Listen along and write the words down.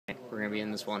We're gonna be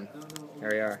in this one. Here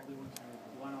we are.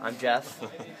 I'm Jeff.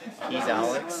 He's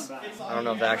Alex. I don't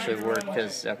know if that actually worked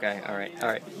because, okay,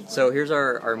 alright. So here's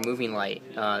our moving light.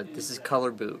 This is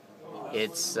color boot.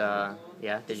 It's, yeah,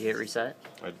 did you hit reset?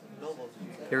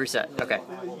 Hit reset, okay.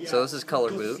 So this is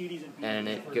color boot, and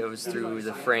it goes through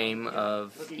the frame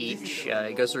of each,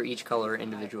 it goes through each color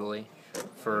individually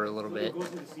for a little bit.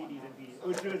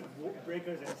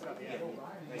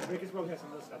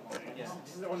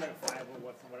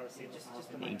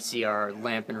 You can see our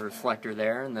lamp and reflector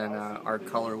there, and then our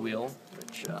color wheel,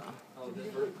 which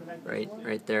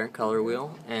right there, color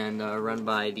wheel, and run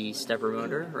by the stepper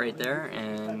motor right there,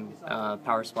 and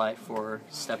power supply for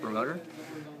stepper motor,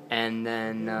 and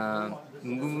then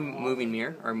moving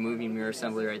mirror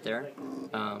assembly right there.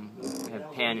 We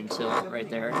have pan and tilt right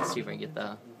there. Let's see if I can get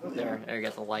the there. I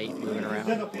got the light moving around.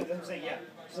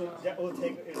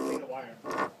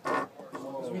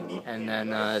 And then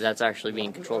that's actually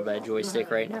being controlled by a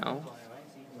joystick right now.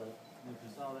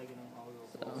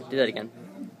 So, do that again.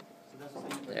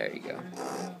 There you go.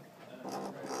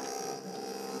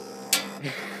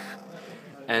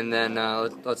 And then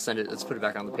let's send it. Let's put it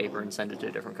back on the paper and send it to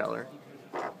a different color.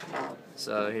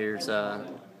 So here's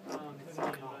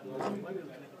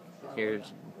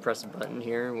press a button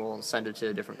here, and we'll send it to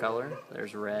a different color.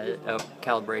 There's red,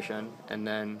 calibration, and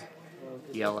then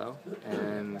yellow,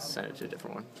 and send it to a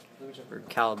different one. Or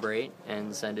calibrate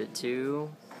and send it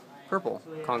to purple,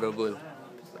 Congo blue.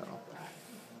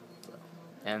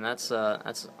 And that's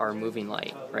our moving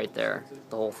light right there,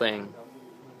 the whole thing.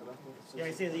 Yeah,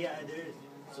 I see. Yeah, there is.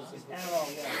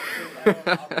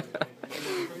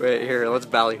 Right here, let's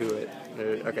ballyhoo it.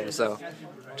 Okay, so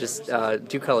just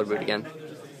do color boot again.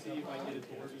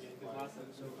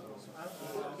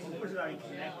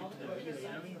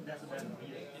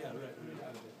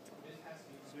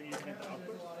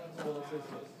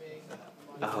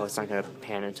 Oh, it's not gonna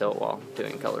pan and tilt while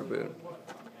doing color boot.